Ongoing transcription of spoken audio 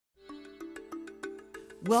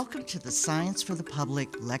Welcome to the Science for the Public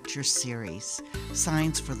lecture series.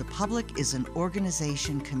 Science for the Public is an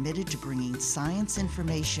organization committed to bringing science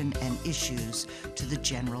information and issues to the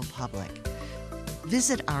general public.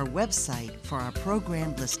 Visit our website for our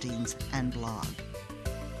program listings and blog.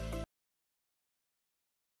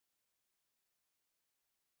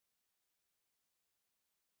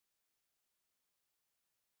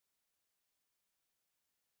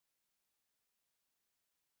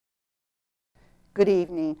 Good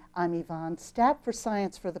evening. I'm Yvonne Stapp for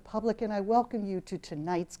Science for the Public, and I welcome you to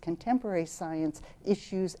tonight's Contemporary Science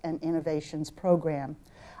Issues and Innovations program.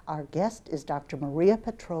 Our guest is Dr. Maria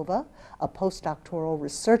Petrova, a postdoctoral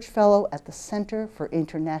research fellow at the Center for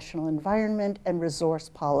International Environment and Resource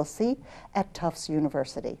Policy at Tufts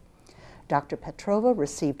University. Dr. Petrova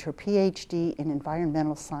received her PhD in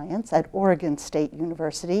environmental science at Oregon State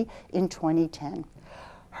University in 2010.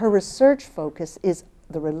 Her research focus is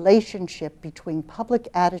the relationship between public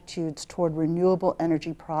attitudes toward renewable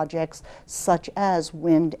energy projects such as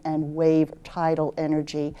wind and wave tidal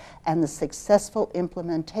energy and the successful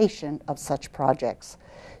implementation of such projects.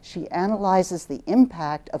 She analyzes the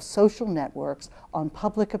impact of social networks on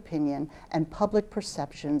public opinion and public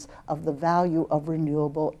perceptions of the value of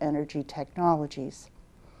renewable energy technologies.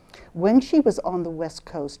 When she was on the West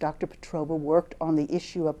Coast, Dr. Petrova worked on the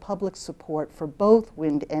issue of public support for both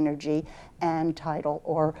wind energy and tidal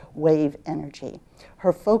or wave energy.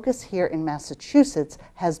 Her focus here in Massachusetts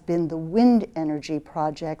has been the wind energy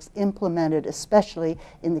projects implemented especially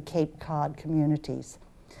in the Cape Cod communities.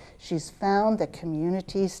 She's found that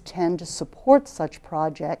communities tend to support such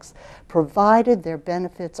projects provided their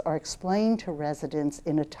benefits are explained to residents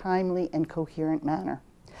in a timely and coherent manner.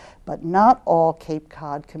 But not all Cape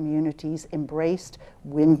Cod communities embraced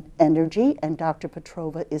wind energy, and Dr.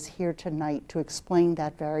 Petrova is here tonight to explain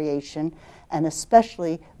that variation and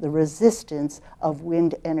especially the resistance of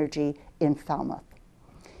wind energy in Falmouth.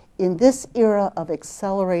 In this era of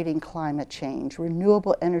accelerating climate change,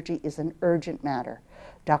 renewable energy is an urgent matter.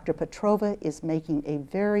 Dr. Petrova is making a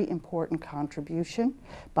very important contribution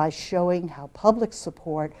by showing how public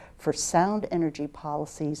support for sound energy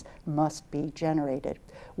policies must be generated.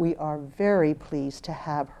 We are very pleased to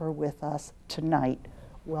have her with us tonight.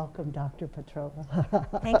 Welcome, Dr.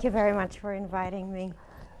 Petrova. Thank you very much for inviting me.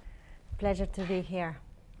 Pleasure to be here.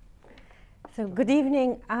 So good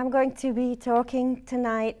evening. I'm going to be talking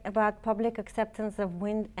tonight about public acceptance of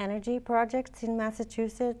wind energy projects in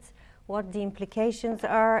Massachusetts, what the implications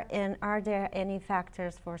are, and are there any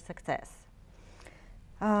factors for success.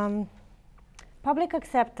 Public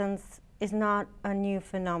acceptance is not a new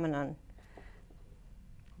phenomenon.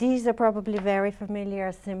 These are probably very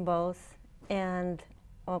familiar symbols, and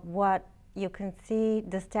what you can see,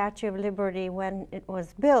 the Statue of Liberty, when it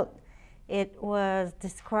was built, it was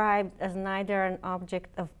described as neither an object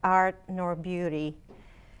of art nor beauty.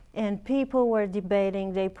 And people were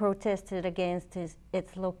debating, they protested against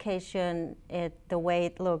its location, the way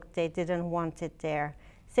it looked. They didn't want it there.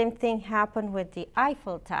 Same thing happened with the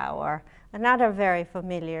Eiffel Tower, another very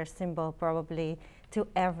familiar symbol probably to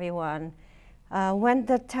everyone. When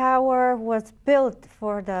the tower was built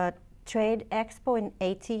for the Trade Expo in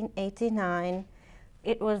 1889,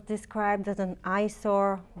 it was described as an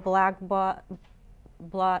eyesore, black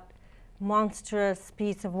blot, monstrous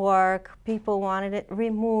piece of work. People wanted it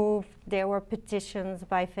removed. There were petitions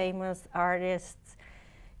by famous artists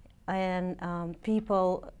and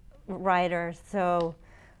writers. So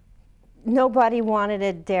nobody wanted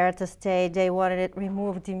it there to stay. They wanted it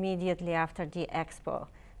removed immediately after the expo.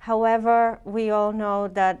 However, we all know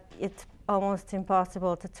that it's almost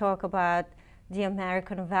impossible to talk about the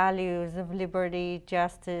American values of liberty,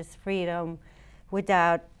 justice, freedom,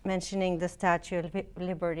 without mentioning the Statue of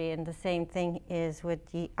Liberty, and the same thing is with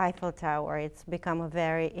the Eiffel Tower. It's become a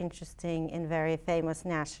very interesting and very famous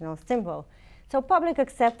national symbol. So public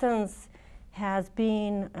acceptance has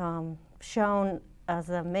been shown as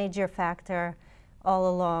a major factor all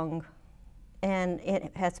along, and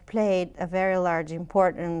it has played a very large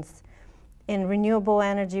importance in renewable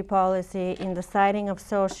energy policy, in the siting of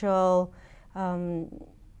social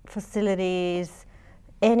facilities,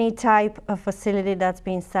 any type of facility that's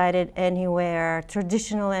been sited anywhere,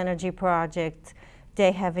 traditional energy projects,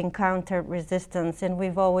 they have encountered resistance, and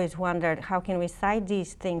we've always wondered how can we site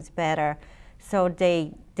these things better so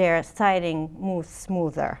their siting moves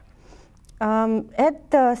smoother.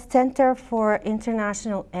 At the Center for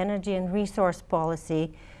International Energy and Resource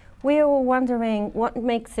Policy, we were wondering what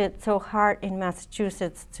makes it so hard in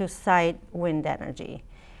Massachusetts to site wind energy.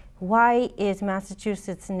 Why is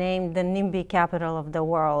Massachusetts named the NIMBY capital of the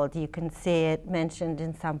world? You can see it mentioned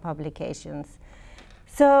in some publications.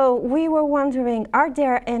 So we were wondering, are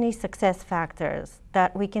there any success factors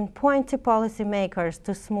that we can point to policymakers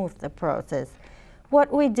to smooth the process?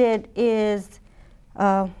 What we did is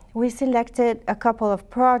we selected a couple of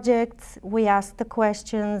projects. We asked the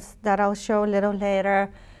questions that I'll show a little later.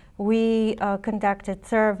 We conducted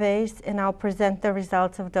surveys, and I'll present the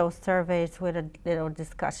results of those surveys with a little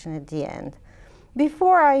discussion at the end.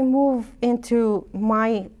 Before I move into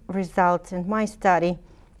my results and my study,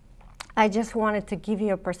 I just wanted to give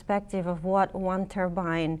you a perspective of what one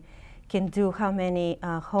turbine can do, how many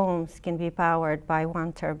homes can be powered by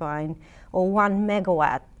one turbine, or 1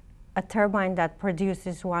 megawatt. A turbine that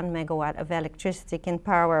produces 1 megawatt of electricity can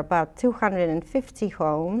power about 250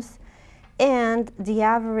 homes, and the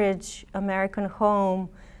average American home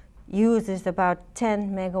uses about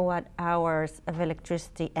 10 megawatt hours of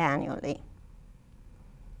electricity annually.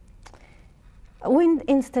 Wind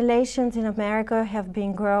installations in America have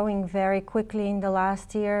been growing very quickly in the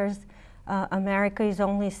last years. America is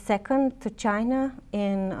only second to China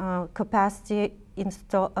in capacity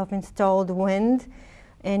of installed wind,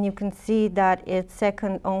 and you can see that it's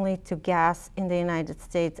second only to gas in the United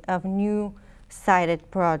States of new sited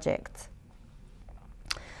projects.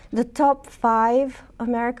 The top 5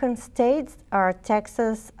 American states are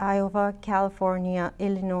Texas, Iowa, California,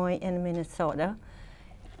 Illinois, and Minnesota.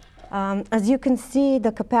 As you can see,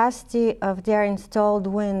 the capacity of their installed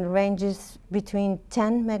wind ranges between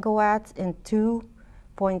 10 megawatts and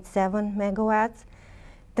 2.7 megawatts.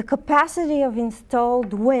 The capacity of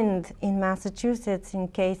installed wind in Massachusetts, in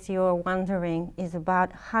case you're wondering, is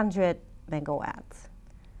about 100 megawatts.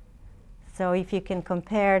 So if you can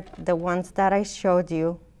compare the ones that I showed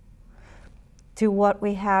you to what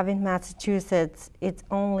we have in Massachusetts, it's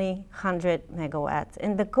only 100 megawatts.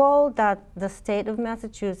 And the goal that the state of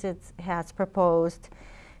Massachusetts has proposed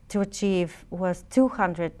to achieve was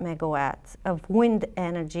 200 megawatts of wind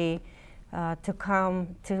energy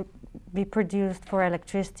to be produced for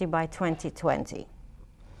electricity by 2020.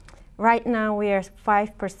 Right now we are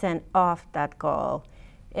 5% off that goal.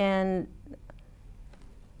 And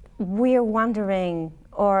we're wondering,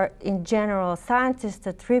 or in general, scientists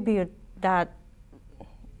attribute that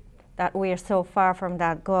we are so far from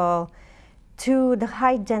that goal to the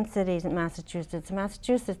high densities in Massachusetts.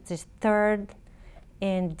 Massachusetts is third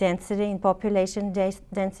in density, in population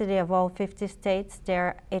density of all 50 states. There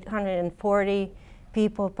are 840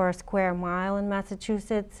 people per square mile in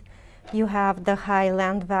Massachusetts. You have the high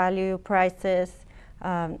land value prices,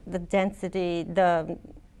 the density,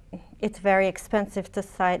 it's very expensive to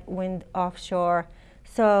site wind offshore.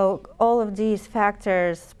 So all of these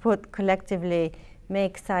factors put collectively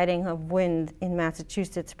make siting of wind in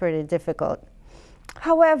Massachusetts pretty difficult.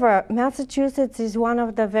 However, Massachusetts is one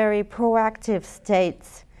of the very proactive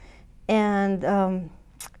states, and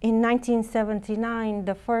in 1979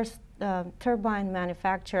 the first turbine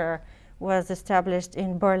manufacturer was established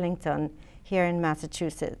in Burlington here in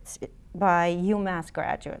Massachusetts by UMass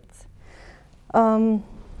graduates.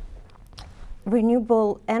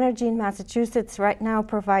 Renewable energy in Massachusetts right now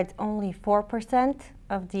provides only 4%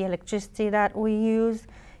 of the electricity that we use.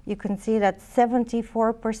 You can see that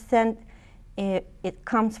 74% it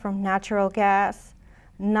comes from natural gas,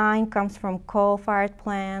 9 comes from coal-fired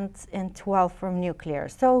plants, and 12 from nuclear.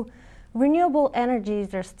 So renewable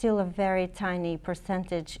energies are still a very tiny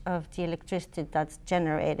percentage of the electricity that's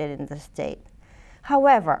generated in the state.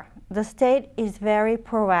 However, the state is very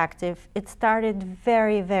proactive. It started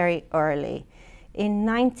very, very early. In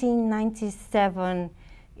 1997,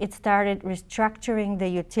 it started restructuring the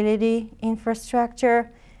utility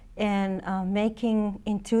infrastructure and making,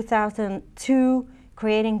 in 2002,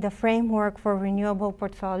 creating the framework for renewable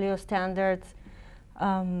portfolio standards.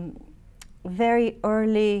 Very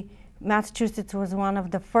early, Massachusetts was one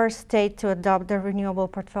of the first states to adopt the renewable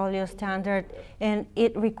portfolio standard, and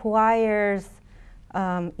it requires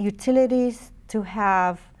utilities to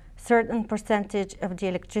have certain percentage of the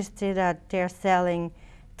electricity that they're selling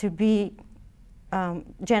to be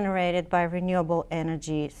generated by renewable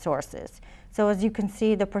energy sources. So as you can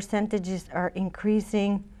see, the percentages are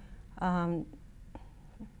increasing.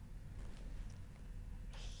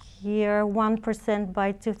 Here, 1%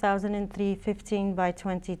 by 2003, 15% by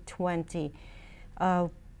 2020.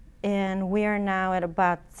 And we are now at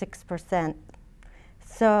about 6%.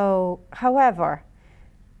 So, however,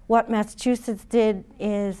 what Massachusetts did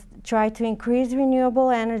is try to increase renewable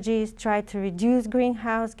energies, try to reduce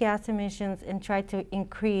greenhouse gas emissions, and try to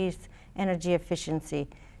increase energy efficiency.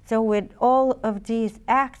 So with all of these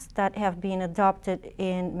acts that have been adopted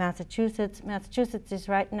in Massachusetts, Massachusetts is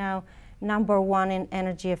right now #1 in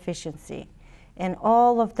energy efficiency. And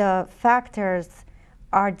all of the factors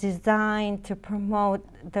are designed to promote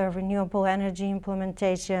the renewable energy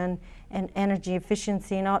implementation and energy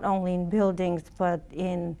efficiency, not only in buildings, but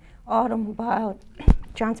in automobile,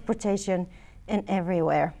 transportation, and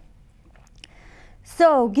everywhere.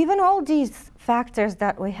 So given all these factors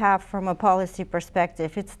that we have from a policy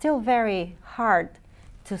perspective, it's still very hard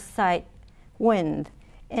to cite wind.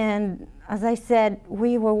 And as I said,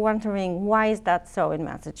 we were wondering, why is that so in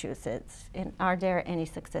Massachusetts? And are there any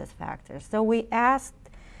success factors? So we asked,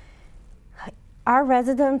 are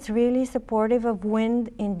residents really supportive of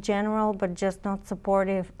wind in general, but just not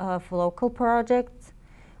supportive of local projects?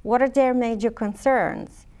 What are their major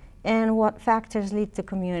concerns? And what factors lead to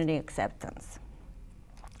community acceptance?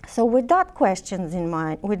 So with those questions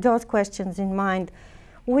in mind,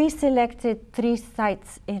 we selected 3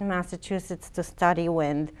 sites in Massachusetts to study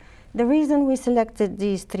wind. The reason we selected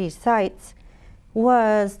these 3 sites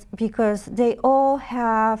was because they all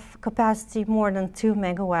have capacity more than 2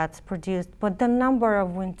 megawatts produced, but the number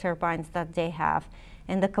of wind turbines that they have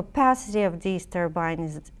and the capacity of these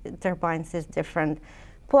turbines is different.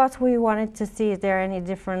 Plus, we wanted to see if there are any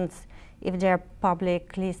difference if they're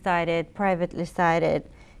publicly sited, privately sited,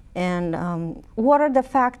 and what are the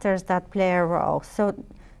factors that play a role. So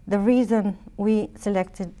the reason we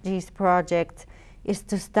selected these projects is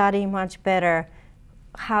to study much better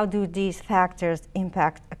how do these factors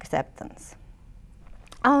impact acceptance.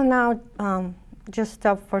 I'll now just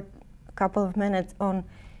stop for a couple of minutes on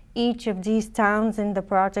each of these towns and the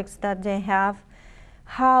projects that they have.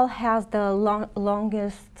 Hull has the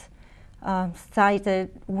longest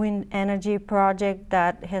cited wind energy project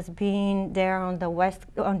that has been there on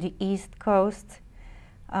the east coast.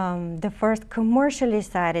 The first commercially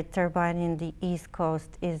sited turbine in the east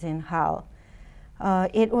coast is in Hull.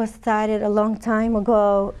 It was sited a long time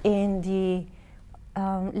ago in the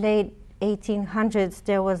late 1800s.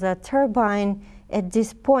 There was a turbine at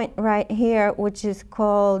this point right here, which is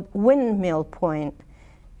called Windmill Point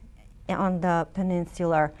on the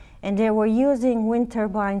peninsula. And they were using wind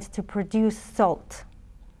turbines to produce salt,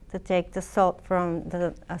 to take the salt from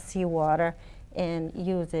the seawater and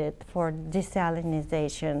use it for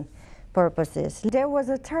desalinization purposes. There was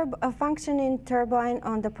a functioning turbine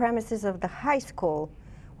on the premises of the high school,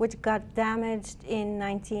 which got damaged in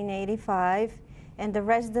 1985, and the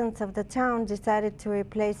residents of the town decided to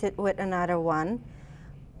replace it with another one.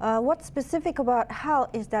 What's specific about Hull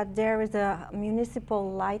is that there is a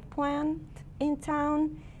municipal light plant in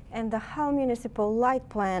town, and the Hull Municipal Light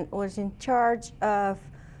Plant was in charge of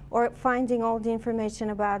finding all the information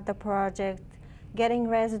about the project, getting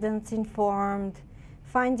residents informed,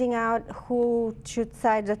 finding out who should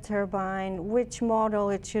site the turbine, which model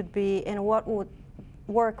it should be, and what would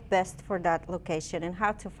work best for that location, and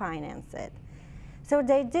how to finance it. So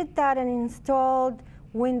they did that and installed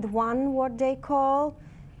Wind 1, what they call.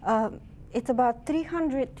 It's about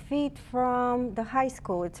 300 feet from the high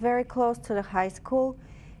school. It's very close to the high school.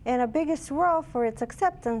 And a biggest role for its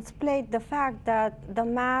acceptance played the fact that the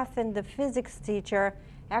math and the physics teacher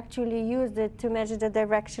actually used it to measure the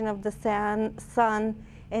direction of the sun,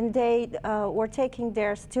 and they were taking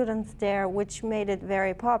their students there, which made it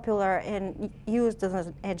very popular and used as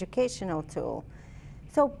an educational tool.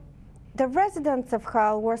 So the residents of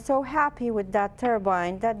Hull were so happy with that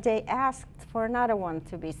turbine that they asked for another one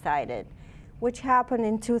to be sited, which happened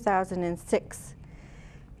in 2006.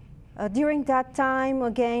 During that time,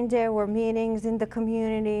 again, there were meetings in the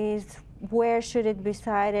communities. Where should it be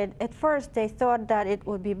sited? At first, they thought that it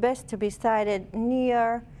would be best to be sited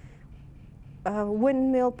near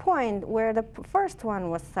Windmill Point, where the first one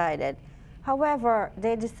was sited. However,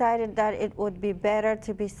 they decided that it would be better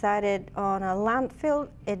to be sited on a landfill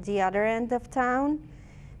at the other end of town.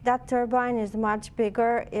 That turbine is much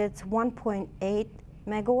bigger. It's 1.8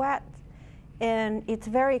 megawatts. And it's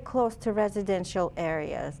very close to residential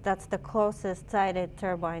areas. That's the closest sited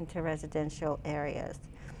turbine to residential areas.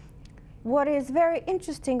 What is very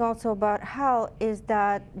interesting also about Hull is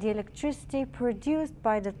that the electricity produced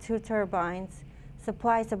by the 2 turbines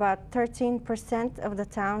supplies about 13% of the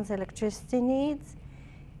town's electricity needs.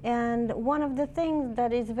 And one of the things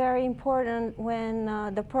that is very important when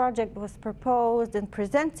the project was proposed and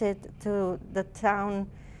presented to the town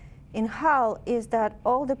in Hull is that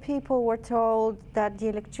all the people were told that the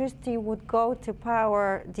electricity would go to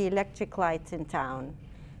power the electric lights in town.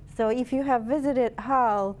 So if you have visited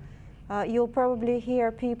Hull, you'll probably hear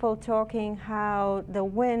people talking how the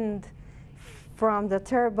wind from the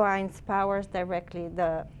turbines powers directly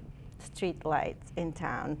the street lights in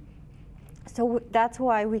town. So that's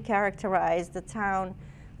why we characterize the town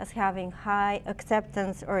as having high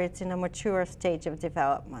acceptance, or it's in a mature stage of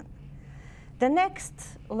development. The next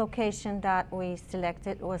location that we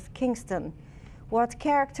selected was Kingston. What's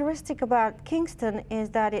characteristic about Kingston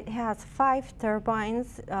is that it has 5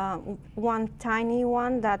 turbines, one tiny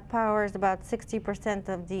one that powers about 60%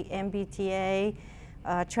 of the MBTA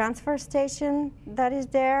transfer station that is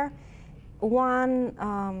there, one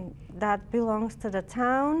that belongs to the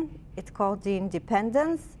town. It's called the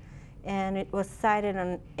Independence, and it was sited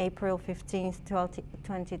on April 15th,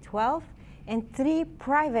 2012, and 3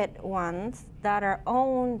 private ones that are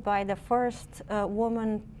owned by the first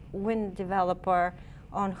woman wind developer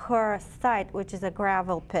on her site, which is a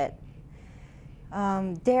gravel pit.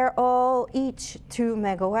 They're all each 2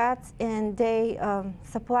 megawatts, and they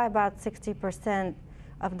supply about 60%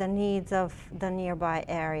 of the needs of the nearby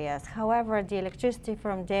areas. However, the electricity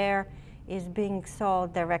from there is being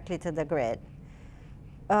sold directly to the grid.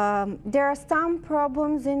 There are some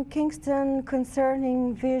problems in Kingston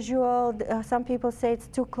concerning visual. Some people say it's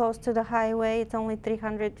too close to the highway. It's only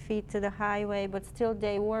 300 feet to the highway, but still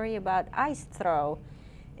they worry about ice throw.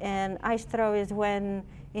 And ice throw is when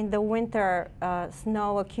in the winter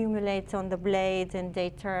snow accumulates on the blades and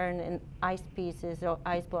they turn and ice pieces or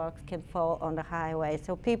ice blocks can fall on the highway.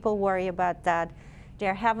 So people worry about that.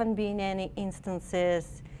 There haven't been any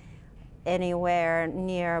instances anywhere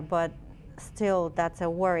near, but still that's a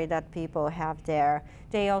worry that people have there.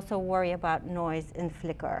 They also worry about noise and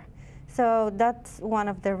flicker. So that's one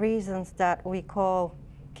of the reasons that we call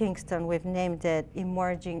Kingston, we've named it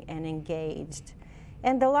Emerging and Engaged.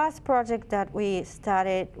 And the last project that we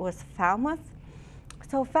started was Falmouth.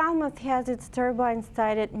 So Falmouth has its turbines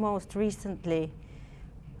sited most recently.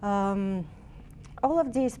 All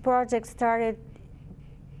of these projects started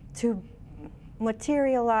to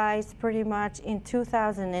materialize pretty much in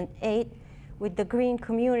 2008 with the Green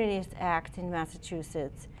Communities Act in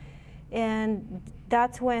Massachusetts. And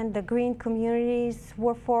that's when the green communities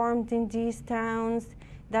were formed in these towns.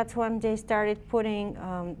 That's when they started putting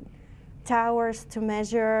towers to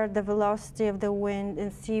measure the velocity of the wind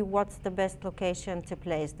and see what's the best location to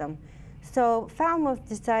place them. So Falmouth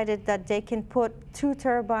decided that they can put 2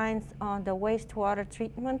 turbines on the wastewater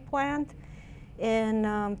treatment plant,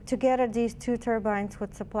 and together these 2 turbines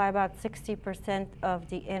would supply about 60% of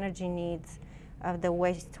the energy needs of the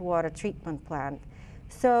wastewater treatment plant.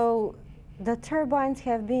 So the turbines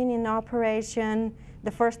have been in operation, the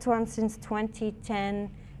first one since 2010,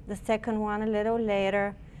 the second one a little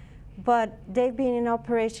later, but they've been in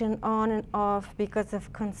operation on and off because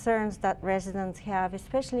of concerns that residents have,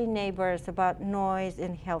 especially neighbors, about noise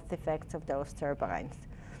and health effects of those turbines.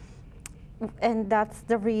 And that's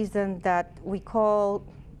the reason that we call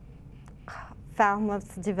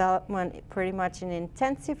Falmouth's development pretty much in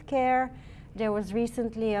intensive care. There was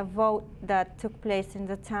recently a vote that took place in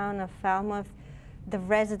the town of Falmouth. The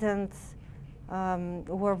residents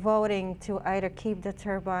were voting to either keep the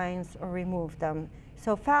turbines or remove them.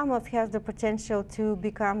 So Falmouth has the potential to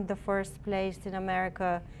become the first place in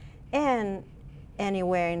America and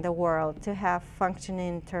anywhere in the world to have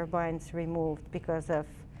functioning turbines removed because of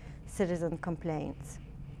citizen complaints.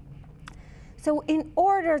 So in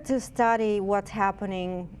order to study what's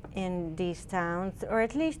happening in these towns, or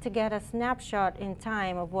at least to get a snapshot in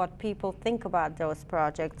time of what people think about those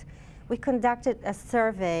projects, we conducted a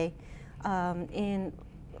survey in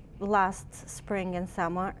last spring and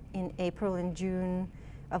summer, in April and June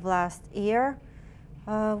of last year.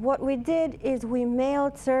 What we did is we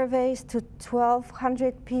mailed surveys to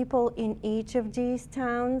 1,200 people in each of these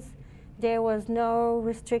towns. There was no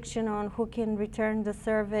restriction on who can return the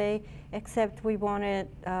survey, except we wanted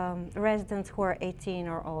residents who are 18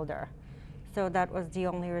 or older. So that was the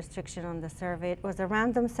only restriction on the survey. It was a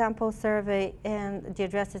random sample survey, and the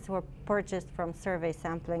addresses were purchased from Survey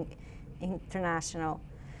Sampling International.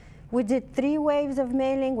 We did 3 waves of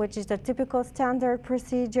mailing, which is the typical standard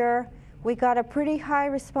procedure. We got a pretty high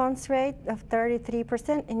response rate of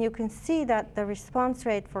 33%, and you can see that the response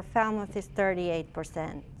rate for Falmouth is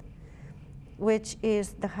 38%, which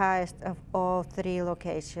is the highest of all 3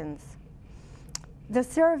 locations. The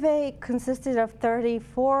survey consisted of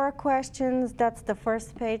 34 questions. That's the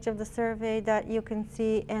first page of the survey that you can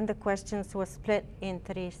see, and the questions were split in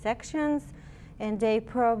 3 sections, and they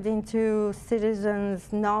probed into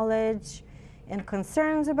citizens' knowledge and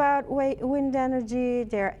concerns about wind energy,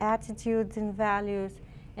 their attitudes and values,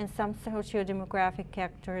 and some socio-demographic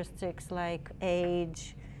characteristics like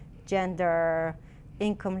age, gender,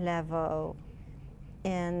 income level,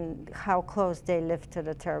 and how close they live to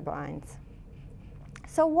the turbines.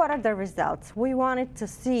 So what are the results? We wanted to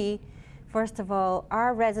see, first of all,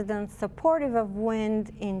 are residents supportive of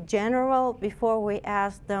wind in general before we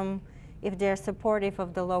asked them if they're supportive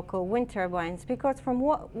of the local wind turbines, because from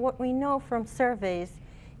what we know from surveys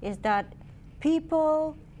is that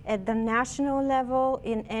people at the national level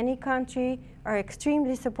in any country are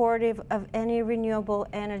extremely supportive of any renewable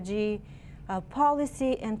energy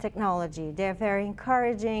policy and technology. They're very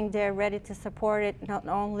encouraging, they're ready to support it, not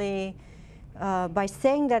only by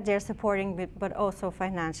saying that they're supporting it, but also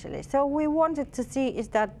financially. So we wanted to see is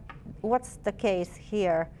that what's the case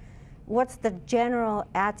here? What's the general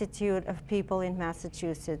attitude of people in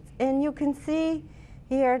Massachusetts? And you can see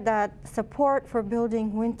here that support for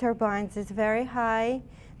building wind turbines is very high.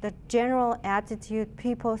 The general attitude,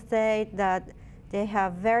 people say that they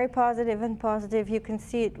have very positive and positive. You can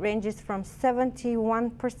see it ranges from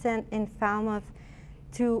 71% in Falmouth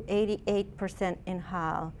to 88% in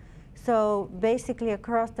Hull. So basically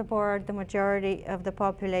across the board, the majority of the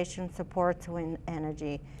population supports wind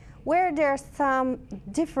energy. Where there are some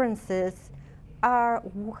differences are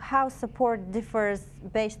how support differs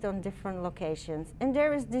based on different locations. And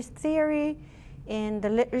there is this theory in the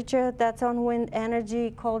literature that's on wind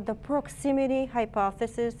energy called the proximity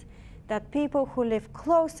hypothesis, that people who live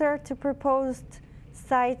closer to proposed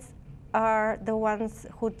sites are the ones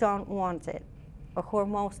who don't want it, or who are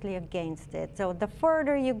mostly against it. So the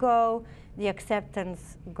further you go, the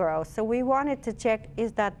acceptance grows. So we wanted to check,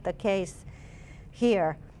 is that the case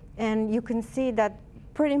here? And you can see that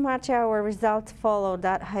pretty much our results follow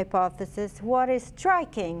that hypothesis. What is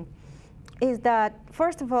striking is that,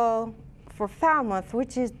 first of all, for Falmouth,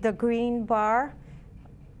 which is the green bar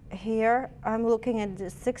here, I'm looking at the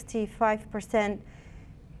 65%.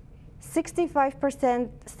 65%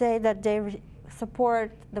 say that they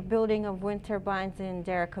support the building of wind turbines in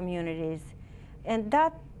their communities. And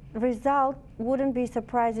that result wouldn't be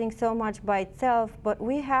surprising so much by itself, but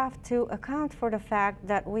we have to account for the fact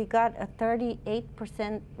that we got a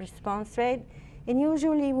 38% response rate. And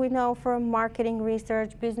usually we know from marketing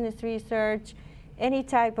research, business research, any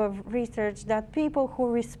type of research, that people who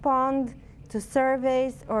respond to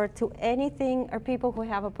surveys or to anything are people who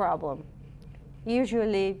have a problem.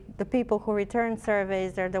 Usually the people who return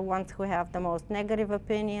surveys are the ones who have the most negative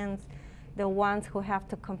opinions, the ones who have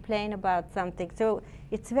to complain about something. So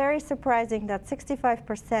it's very surprising that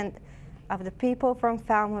 65% of the people from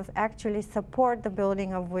Falmouth actually support the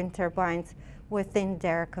building of wind turbines within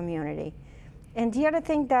their community. And the other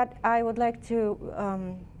thing that I would like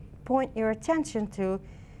to point your attention to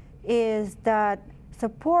is that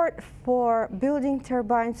support for building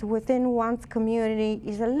turbines within one's community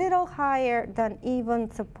is a little higher than even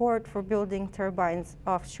support for building turbines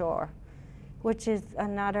offshore, which is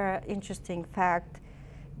another interesting fact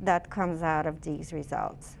that comes out of these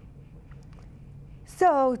results.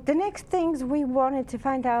 So the next things we wanted to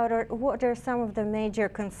find out are what are some of the major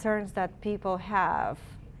concerns that people have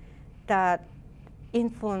that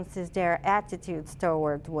influences their attitudes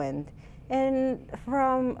toward wind. And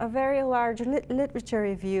from a very large literature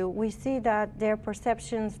review, we see that their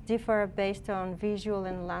perceptions differ based on visual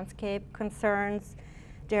and landscape concerns,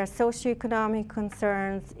 their socioeconomic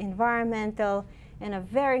concerns, environmental, and a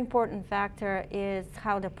very important factor is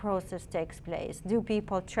how the process takes place. Do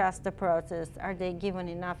people trust the process? Are they given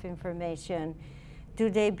enough information? Do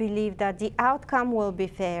they believe that the outcome will be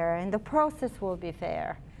fair and the process will be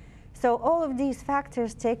fair? So all of these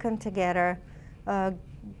factors taken together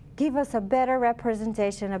give us a better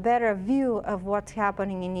representation, a better view of what's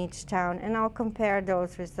happening in each town, and I'll compare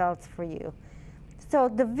those results for you. So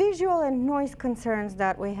the visual and noise concerns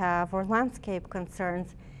that we have, or landscape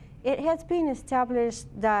concerns, it has been established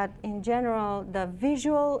that in general the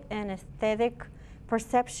visual and aesthetic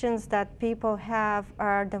perceptions that people have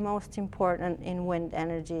are the most important in wind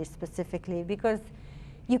energy specifically, because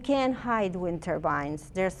you can't hide wind turbines.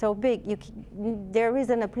 They're so big. There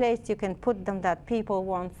isn't a place you can put them that people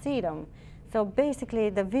won't see them. So basically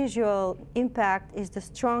the visual impact is the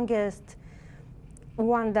strongest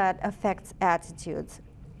one that affects attitudes.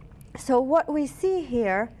 So what we see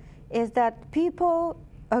here is that people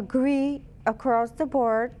agree across the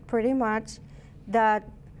board pretty much that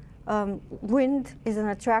wind is an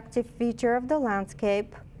attractive feature of the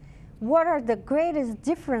landscape. What are the greatest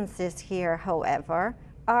differences here, however,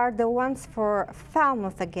 are the ones for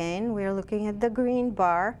Falmouth again. We're looking at the green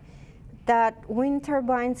bar, that wind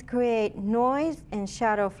turbines create noise and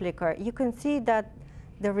shadow flicker. You can see that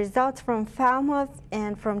the results from Falmouth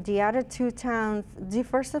and from the other two towns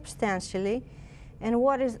differ substantially. And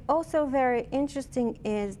what is also very interesting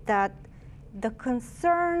is that the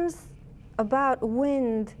concerns about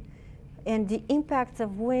wind and the impacts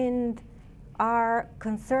of wind are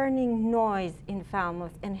concerning noise in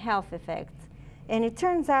Falmouth and health effects. And it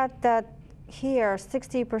turns out that here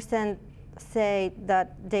 60% say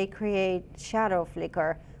that they create shadow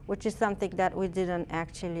flicker, which is something that we didn't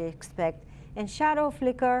actually expect. And shadow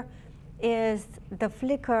flicker is the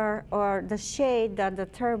flicker or the shade that the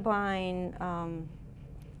turbine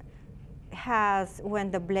has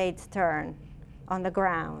when the blades turn on the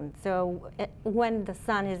ground. So when the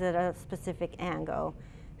sun is at a specific angle.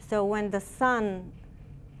 So when the sun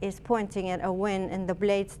is pointing at a wind and the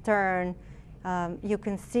blades turn, you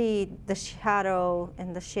can see the shadow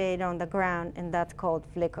and the shade on the ground, and that's called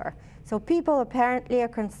flicker. So people apparently are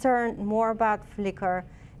concerned more about flicker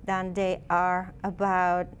than they are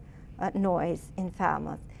about noise in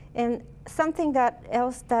Falmouth. And something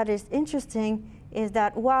else that is interesting is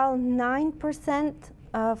that while 9%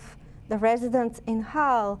 of the residents in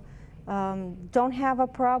Hull don't have a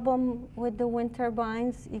problem with the wind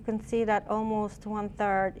turbines, you can see that almost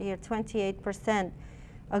 1/3, here 28%,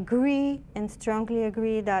 agree and strongly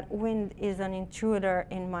agree that wind is an intruder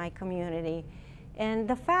in my community. And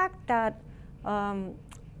the fact that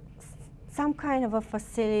some kind of a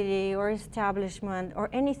facility or establishment or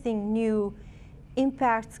anything new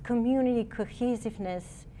impacts community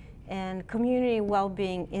cohesiveness and community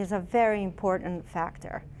well-being is a very important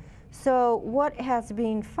factor. So what has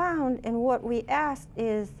been found and what we asked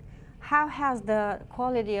is, how has the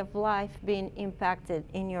quality of life been impacted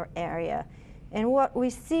in your area? And what we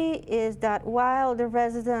see is that while the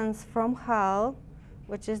residents from Hull,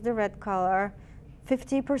 which is the red color,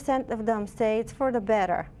 50% of them say it's for the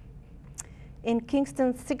better. In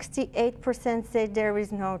Kingston, 68% say there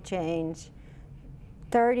is no change.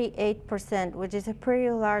 38%, which is a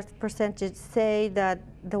pretty large percentage, say that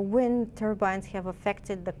the wind turbines have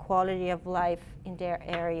affected the quality of life in their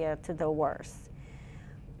area to the worst.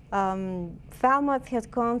 Falmouth has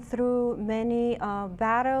gone through many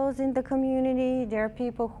battles in the community. There are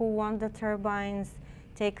people who want the turbines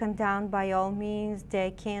taken down by all means.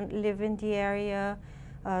 They can't live in the area.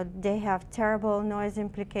 They have terrible noise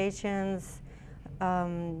implications.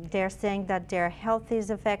 They're saying that their health is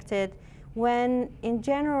affected, when in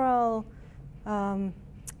general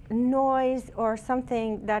noise or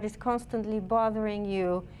something that is constantly bothering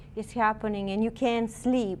you is happening and you can't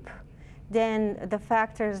sleep, then the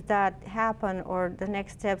factors that happen or the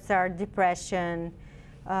next steps are depression,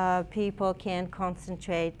 people can't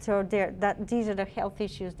concentrate. So these are the health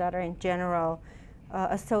issues that are in general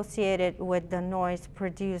associated with the noise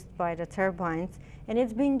produced by the turbines. And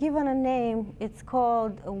it's been given a name. It's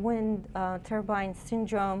called wind turbine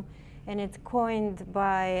syndrome, and it's coined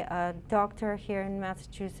by a doctor here in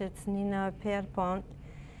Massachusetts, Nina Pierpont.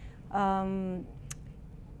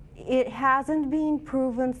 It hasn't been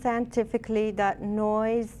proven scientifically that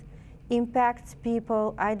noise impacts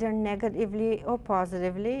people either negatively or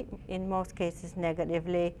positively, in most cases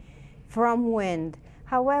negatively, from wind.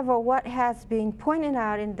 However, what has been pointed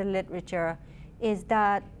out in the literature is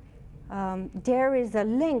that there is a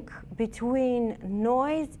link between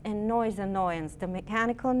noise and noise annoyance, the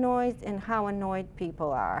mechanical noise and how annoyed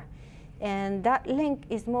people are. And that link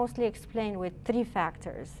is mostly explained with 3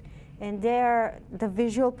 factors. And they're the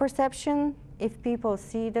visual perception. If people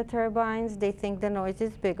see the turbines, they think the noise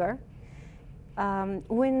is bigger.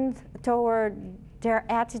 Wind toward their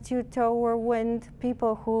attitude toward wind.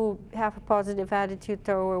 People who have a positive attitude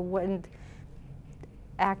toward wind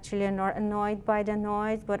actually are not annoyed by the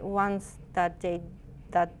noise, but ones that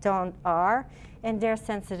don't are, and their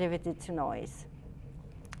sensitivity to noise,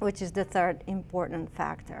 which is the 3rd important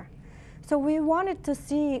factor. So we wanted to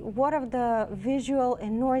see what of the visual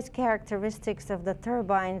and noise characteristics of the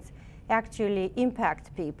turbines actually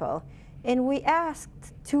impact people. And we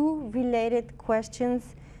asked 2 related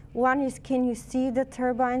questions. One is, can you see the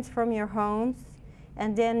turbines from your homes?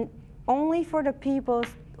 And then only for the people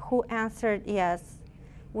who answered yes,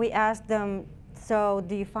 we asked them, so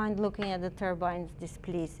do you find looking at the turbines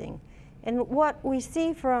displeasing? And what we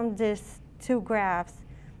see from these 2 graphs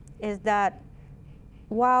is that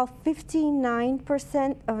while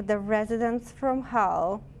 59% of the residents from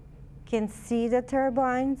Hull can see the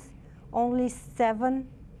turbines, only 7%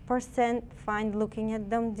 find looking at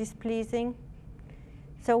them displeasing.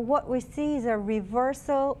 So what we see is a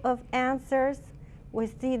reversal of answers. We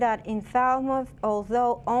see that in Falmouth,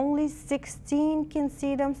 although only 16 can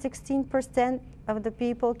see them, 16% of the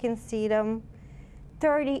people can see them,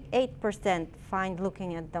 38% find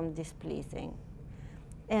looking at them displeasing.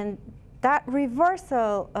 And that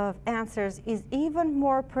reversal of answers is even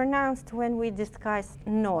more pronounced when we discuss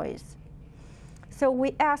noise. So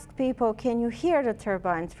we asked people, can you hear the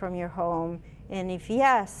turbines from your home? And if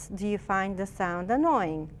yes, do you find the sound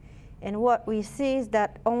annoying? And what we see is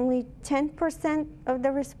that only 10% of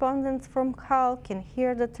the respondents from Hull can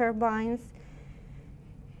hear the turbines.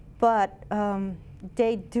 but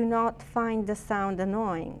they do not find the sound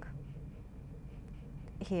annoying.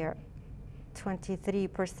 Here,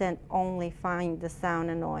 23% only find the sound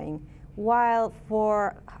annoying, while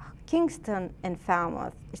for Kingston and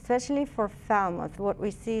Falmouth, especially for Falmouth, what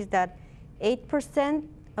we see is that 8%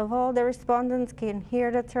 of all the respondents can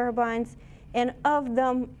hear the turbines, and of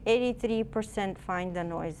them, 83% find the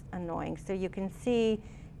noise annoying. So you can see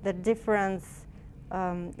the difference,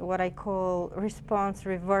 what I call response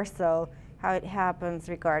reversal, how it happens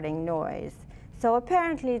regarding noise. So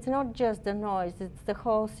apparently it's not just the noise, it's the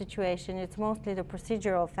whole situation. It's mostly the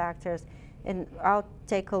procedural factors, and I'll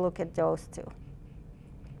take a look at those too.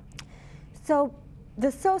 So the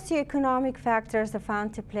socioeconomic factors are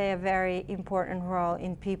found to play a very important role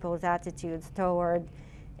in people's attitudes toward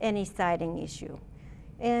any siting issue.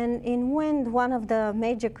 And in wind, one of the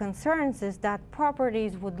major concerns is that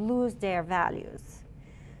properties would lose their values.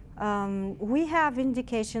 We have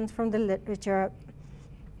indications from the literature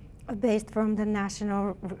based from the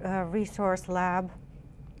National Resource Lab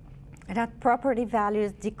that property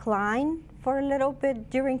values decline for a little bit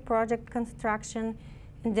during project construction,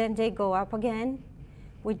 and then they go up again.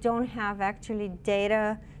 We don't have actually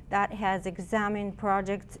data that has examined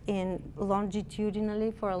projects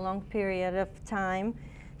longitudinally for a long period of time.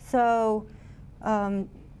 So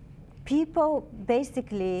people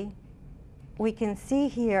basically, we can see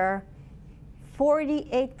here,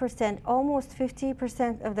 48%, almost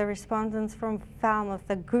 50% of the respondents from Falmouth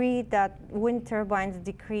agreed that wind turbines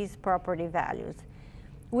decrease property values.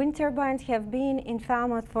 Wind turbines have been in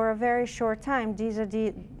Falmouth for a very short time. These are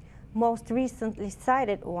the most recently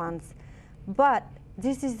cited ones. But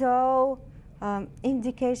this is all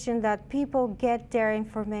indication that people get their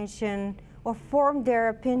information or form their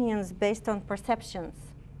opinions based on perceptions.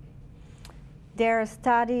 There are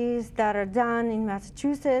studies that are done in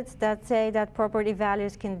Massachusetts that say that property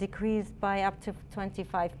values can decrease by up to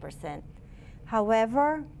 25%.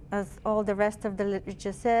 However, as all the rest of the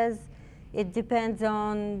literature says, it depends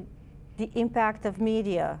on the impact of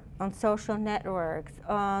media, on social networks,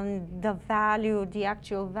 on the value, the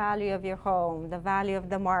actual value of your home, the value of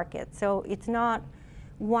the market. So it's not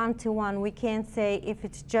one-to-one. We can't say if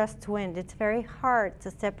it's just wind. It's very hard to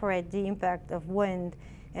separate the impact of wind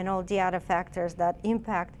and all the other factors that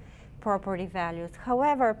impact property values.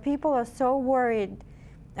 However, people are so worried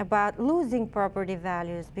about losing property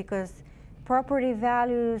values because property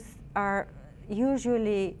values are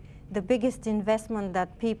usually the biggest investment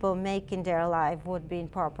that people make in their life would be in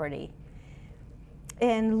property.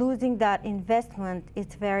 And losing that investment,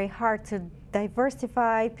 it's very hard to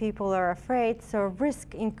diversify. People are afraid, so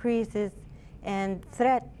risk increases and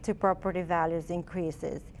threat to property values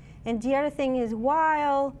increases. And the other thing is,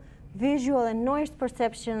 while visual and noise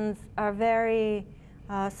perceptions are very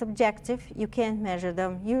subjective, you can't measure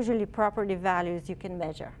them. Usually property values you can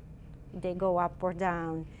measure. They go up or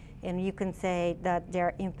down, and you can say that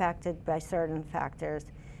they're impacted by certain factors.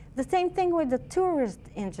 The same thing with the tourist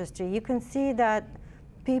industry. You can see that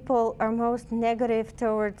people are most negative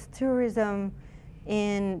towards tourism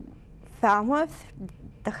in Falmouth.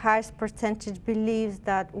 The highest percentage believes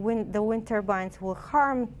that the wind turbines will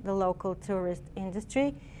harm the local tourist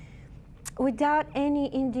industry without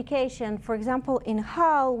any indication. For example, in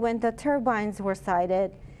Hull, when the turbines were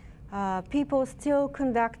sited, people still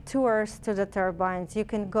conduct tours to the turbines. You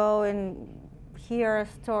can go and hear a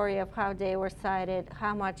story of how they were sited,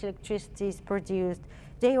 how much electricity is produced.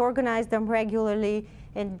 They organize them regularly,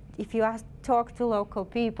 and if you talk to local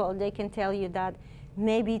people, they can tell you that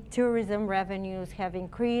maybe tourism revenues have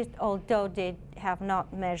increased, although they have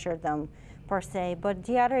not measured them per se. But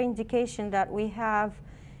the other indication that we have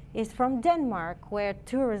is from Denmark, where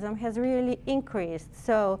tourism has really increased.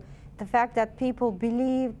 So the fact that people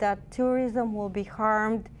believe that tourism will be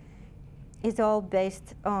harmed is all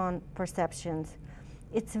based on perceptions.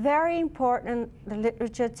 It's very important, the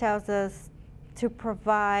literature tells us, to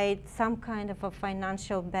provide some kind of a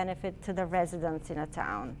financial benefit to the residents in a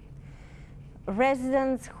town.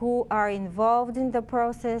 Residents who are involved in the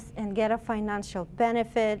process and get a financial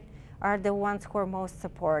benefit are the ones who are most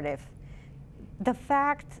supportive. The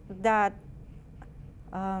fact that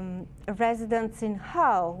residents in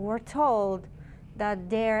Hull were told that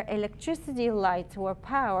their electricity lights were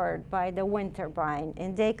powered by the wind turbine,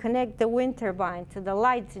 and they connect the wind turbine to the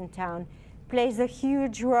lights in town, plays a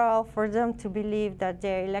huge role for them to believe that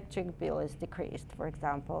their electric bill is decreased, for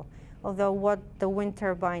example. Although what the wind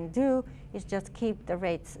turbine do is just keep the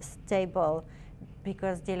rates stable,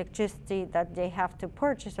 because the electricity that they have to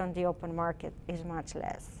purchase on the open market is much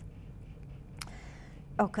less.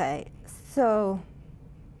 Okay, so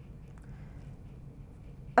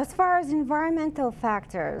As far as environmental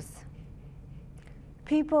factors,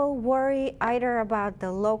 people worry either about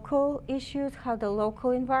the local issues, how the local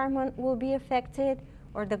environment will be affected,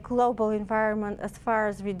 or the global environment as far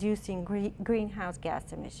as reducing greenhouse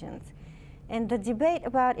gas emissions. And the debate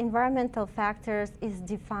about environmental factors is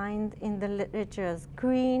defined in the literature as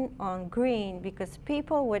green on green, because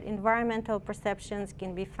people with environmental perceptions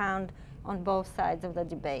can be found on both sides of the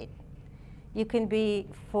debate. You can be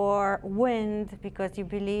for wind because you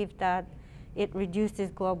believe that it reduces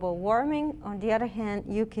global warming. On the other hand,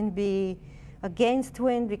 you can be against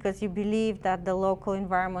wind because you believe that the local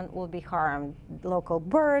environment will be harmed. Local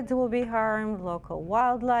birds will be harmed, local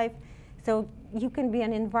wildlife. So you can be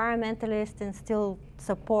an environmentalist and still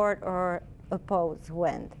support or oppose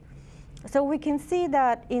wind. So we can see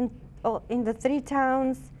that in the three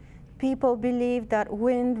towns, people believe that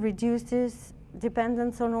wind reduces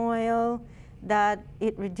dependence on oil, that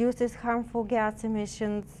it reduces harmful gas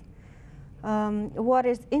emissions. What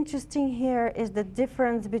is interesting here is the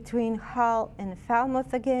difference between Hull and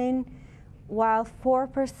Falmouth again. While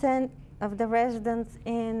 4% of the residents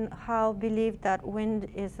in Hull believe that wind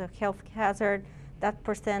is a health hazard, that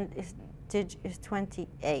percentage is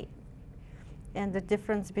 28. And the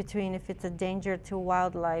difference between if it's a danger to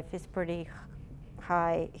wildlife is pretty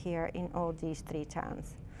high here in all these three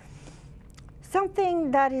towns.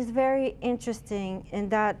 Something that is very interesting and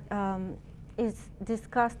that is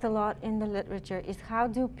discussed a lot in the literature is how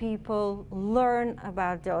do people learn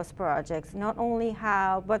about those projects, not only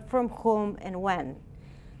how, but from whom and when.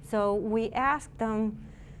 So we asked them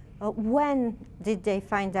when did they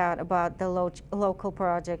find out about the local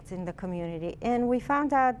projects in the community. And we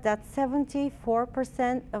found out that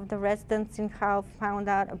 74% of the residents in Hull found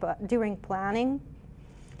out about during planning.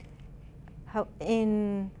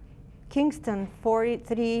 In Kingston,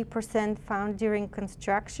 43% found during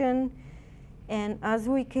construction. And as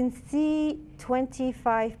we can see,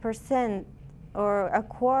 25% or a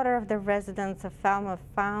quarter of the residents of Falmouth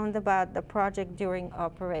found about the project during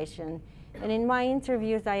operation. And in my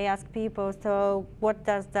interviews, I ask people, so what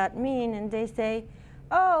does that mean? And they say,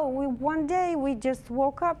 oh, one day we just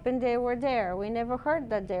woke up and they were there. We never heard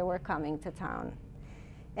that they were coming to town.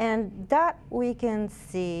 And that we can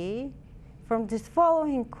see from these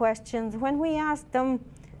following questions when we ask them,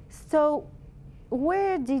 so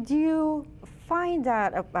where did you find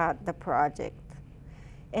out about the project?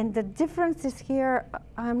 And the difference is here,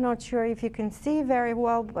 I'm not sure if you can see very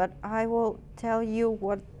well, but I will tell you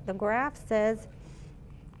what the graph says,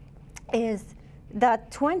 is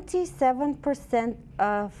that 27%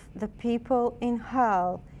 of the people in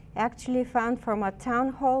Hull actually found from a town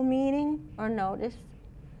hall meeting or notice.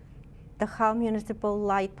 The Hull Municipal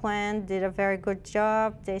Light Plan did a very good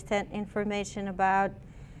job. They sent information about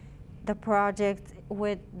the project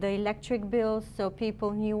with the electric bills, so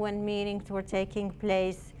people knew when meetings were taking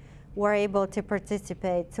place, were able to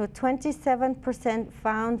participate. So 27%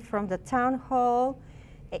 found from the town hall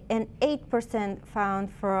and 8%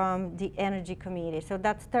 found from the energy committee. So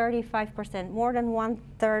that's 35%, more than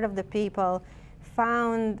 1/3 of the people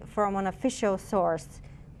found from an official source.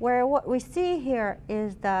 Where what we see here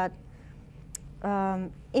is that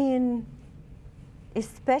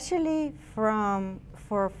especially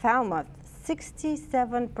for Falmouth,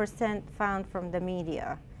 67% found from the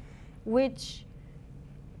media, which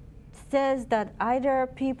says that either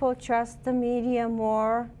people trust the media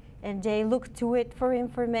more and they look to it for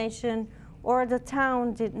information, or the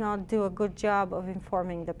town did not do a good job of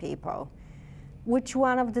informing the people. Which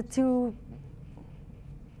one of the two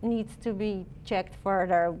needs to be checked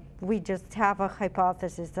further? We just have a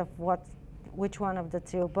hypothesis of which one of the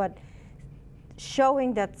two, but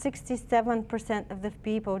showing that 67% of the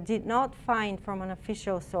people did not find from an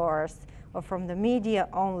official source or from the media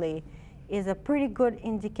only is a pretty good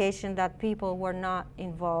indication that people were not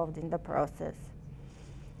involved in the process.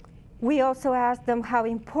 We also asked them how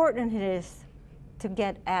important it is to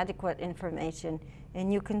get adequate information,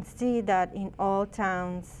 and you can see that in all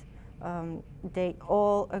towns they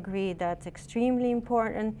all agree that's extremely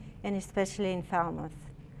important, and especially in Falmouth.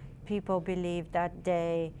 People believe that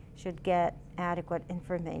they should get adequate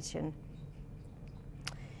information.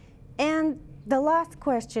 And the last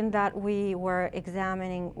question that we were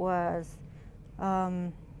examining was,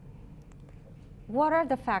 what are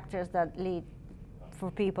the factors that lead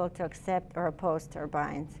for people to accept or oppose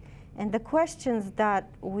turbines? And the questions that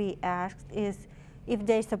we asked is if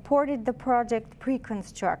they supported the project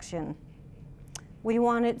pre-construction. We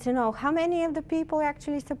wanted to know how many of the people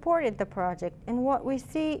actually supported the project. And what we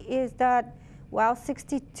see is that while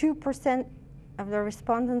 62% of the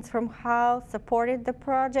respondents from Hull supported the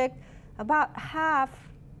project, about half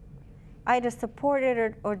either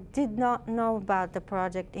supported or did not know about the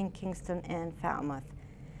project in Kingston and Falmouth.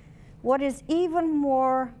 What is even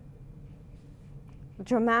more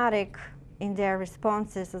dramatic in their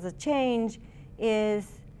responses as a change is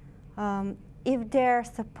if their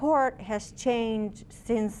support has changed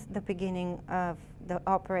since the beginning of the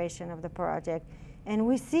operation of the project. And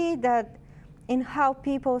we see that in how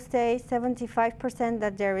people say 75%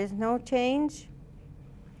 that there is no change,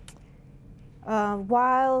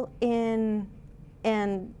 while in,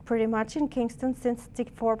 and pretty much in Kingston,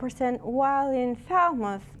 64%, while in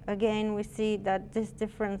Falmouth, again, we see that this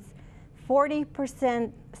difference,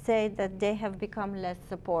 40% say that they have become less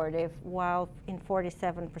supportive, while in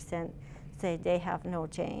 47% say they have no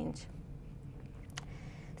change.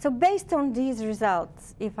 So based on these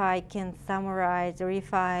results, if I can summarize, or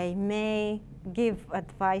if I may give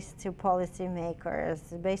advice to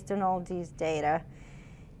policymakers based on all these data,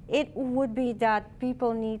 it would be that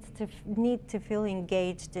people need to feel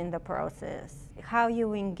engaged in the process. How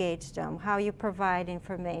you engage them, how you provide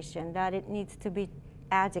information, that it needs to be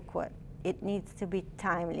adequate, it needs to be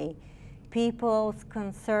timely. People's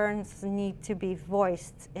concerns need to be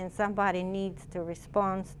voiced, and somebody needs to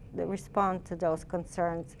respond to those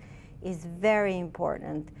concerns is very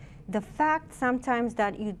important. The fact sometimes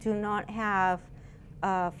that you do not have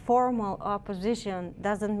formal opposition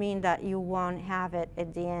doesn't mean that you won't have it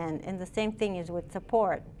at the end. And the same thing is with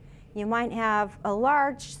support. You might have a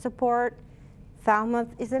large support.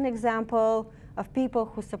 Falmouth is an example of people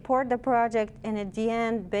who support the project, and at the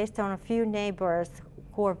end, based on a few neighbors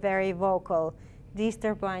who are very vocal, these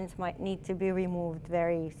turbines might need to be removed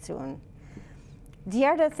very soon. The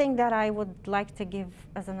other thing that I would like to give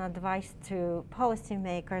as an advice to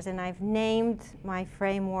policymakers, and I've named my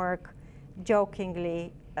framework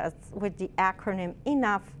jokingly with the acronym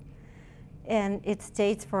ENOUGH, and it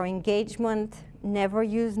states for engagement, never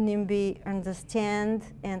use NIMBY, understand,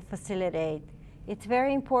 and facilitate. It's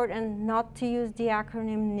very important not to use the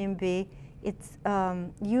acronym NIMBY. It's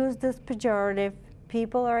used as pejorative.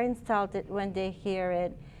 People are insulted when they hear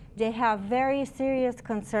it. They have very serious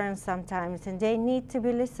concerns sometimes, and they need to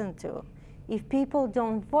be listened to. If people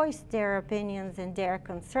don't voice their opinions and their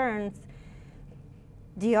concerns,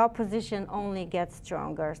 the opposition only gets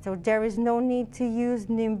stronger. So there is no need to use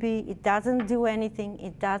NIMBY. It doesn't do anything.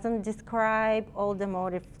 It doesn't describe all the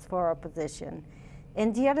motives for opposition.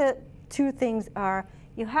 And the other two things are,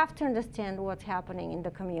 you have to understand what's happening in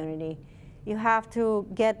the community. You have to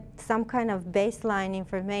get some kind of baseline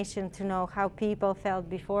information to know how people felt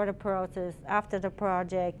before the process, after the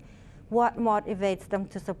project, what motivates them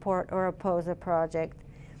to support or oppose a project.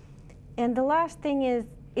 And the last thing is,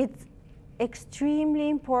 it's extremely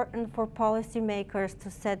important for policymakers to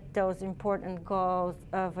set those important goals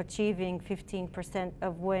of achieving 15%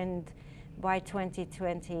 of wind by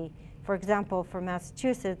 2020, for example, for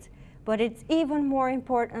Massachusetts. But it's even more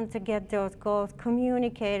important to get those goals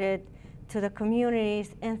communicated to the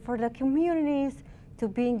communities, and for the communities to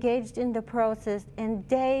be engaged in the process, and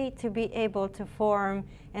they to be able to form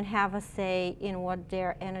and have a say in what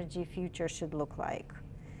their energy future should look like.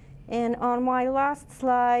 And on my last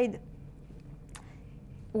slide,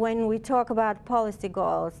 when we talk about policy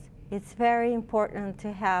goals, it's very important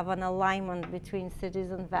to have an alignment between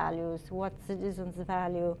citizen values, what citizens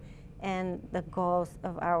value, and the goals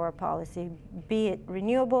of our policy, be it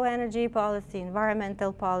renewable energy policy,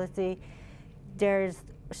 environmental policy. There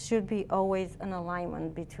should be always an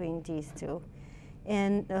alignment between these two.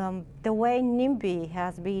 And the way NIMBY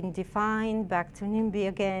has been defined, back to NIMBY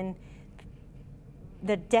again,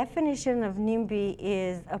 the definition of NIMBY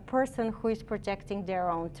is a person who is protecting their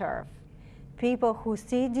own turf. People who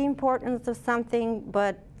see the importance of something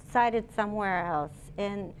but cite it somewhere else.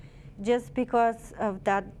 And just because of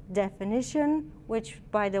that definition, which,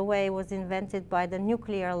 by the way, was invented by the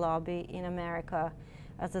nuclear lobby in America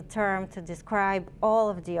as a term to describe all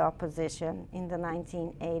of the opposition in the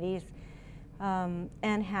 1980s,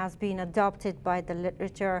 and has been adopted by the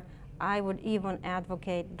literature, I would even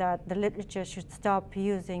advocate that the literature should stop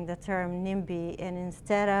using the term NIMBY, and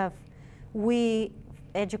instead of we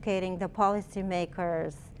educating the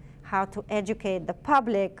policymakers how to educate the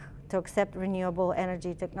public to accept renewable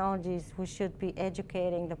energy technologies, we should be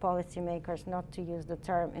educating the policymakers not to use the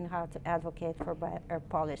term and how to advocate for better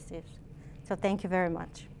policies. So thank you very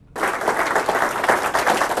much.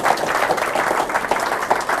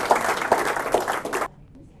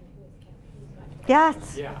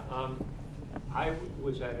 Yes. Yeah, I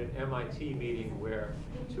was at an MIT meeting where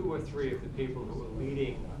 2 or 3 of the people who were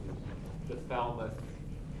leading the Falmouth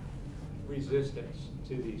resistance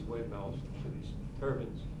to these windmills, to these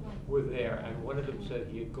turbines, were there, and one of them said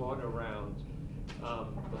he had gone around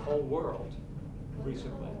the whole world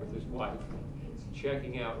recently with his wife,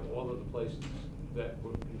 checking out all of the places that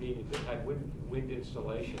were convenient, that had wind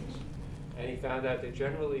installations. And he found out that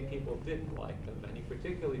generally people didn't like them. And he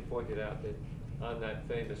particularly pointed out that on that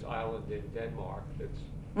famous island in Denmark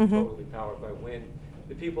that's totally powered by wind,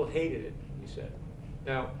 the people hated it, he said.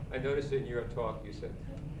 Now, I noticed in your talk you said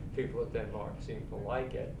people of Denmark seem to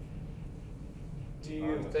like it. Do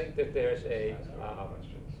you think that there's a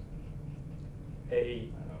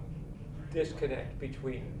disconnect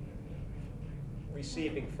between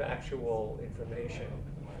receiving factual information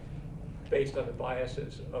based on the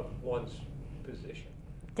biases of one's position?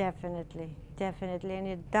 Definitely, definitely.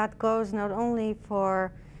 And that goes not only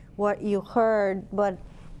for what you heard, but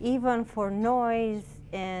even for noise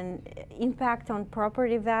and impact on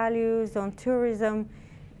property values, on tourism.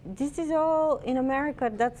 This is all in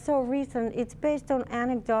America, that's so recent. It's based on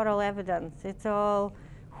anecdotal evidence. It's all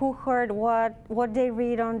who heard what they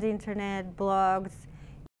read on the internet, blogs,